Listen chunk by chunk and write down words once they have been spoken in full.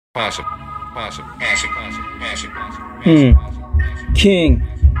King.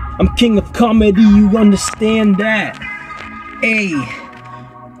 I'm king of comedy, you understand that? Ayy.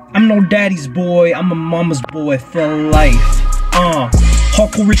 I'm no daddy's boy, I'm a mama's boy for life.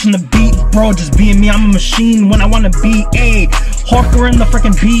 Hardcore rich in the beat, bro, just being me, I'm a machine when I wanna be, ayy. Hardcore in the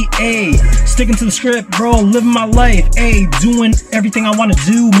freaking beat, ayy. Sticking to the script, bro, living my life, ayy. Doing everything I wanna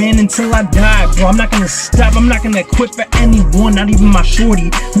do, man, until I die, bro. I'm not gonna stop, I'm not gonna quit for anyone, not even my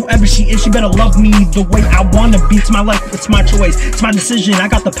shorty. Whoever she is, she better love me the way I wanna be. It's my life, it's my choice, it's my decision. I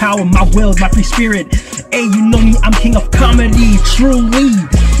got the power, my will, my free spirit. Ayy, you know me, I'm king of comedy, truly.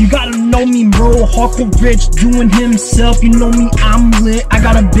 You gotta know me, bro, hardcore rich, doing himself. You know me, I'm lit, I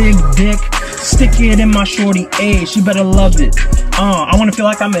got a big dick. Stick it in my shorty, ayy, she better love it. I wanna feel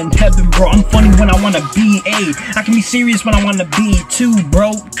like I'm in heaven, bro. I'm funny when I wanna be, ayy. I can be serious when I wanna be, too,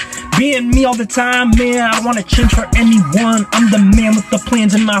 bro. Being me all the time, man, I don't wanna change for anyone. I'm the man with the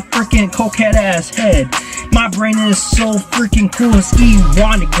plans in my freaking cokehead ass head. My brain is so freaking cool, it's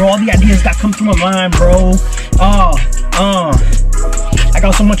E-wanted, bro. All the ideas that come to my mind, bro. I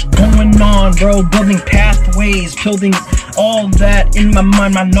got so much going on, bro. Building pathways, building all that in my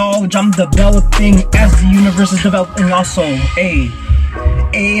mind, my knowledge I'm developing as the universe is developing also. Ayy,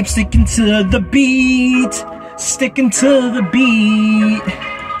 I'm sticking to the beat, sticking to the beat.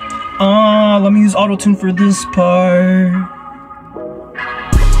 Let me use auto-tune for this part.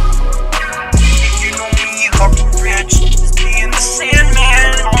 You know me, hardcore rich, just being the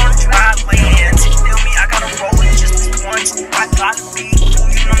Sandman on dry land. You feel me, I gotta roll it just once. I gotta be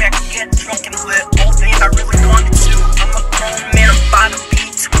cool, you know me, I can get drunk and lit all day if I really wanted to. I'm a grown man, I'm about to be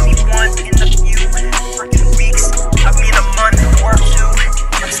 21 in a few freaking weeks. I mean a month or two.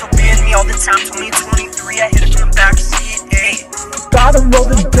 I'm still being me all the time, 2023, I hit it from the backseat, ayy. Gotta roll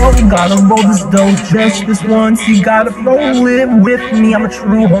this dough, gotta roll this dough just this once. You gotta roll it with me. I'm a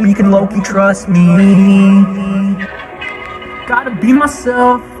true homie, you can low-key trust me. Gotta be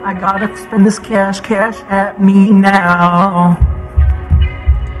myself, I gotta spend this cash at me now.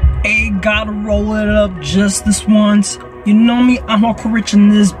 Hey, gotta roll it up just this once. You know me, I'm hardcore rich in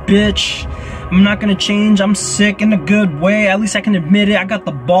this bitch. I'm not gonna change, I'm sick in a good way. At least I can admit it, I got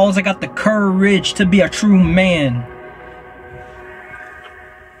the balls, I got the courage to be a true man.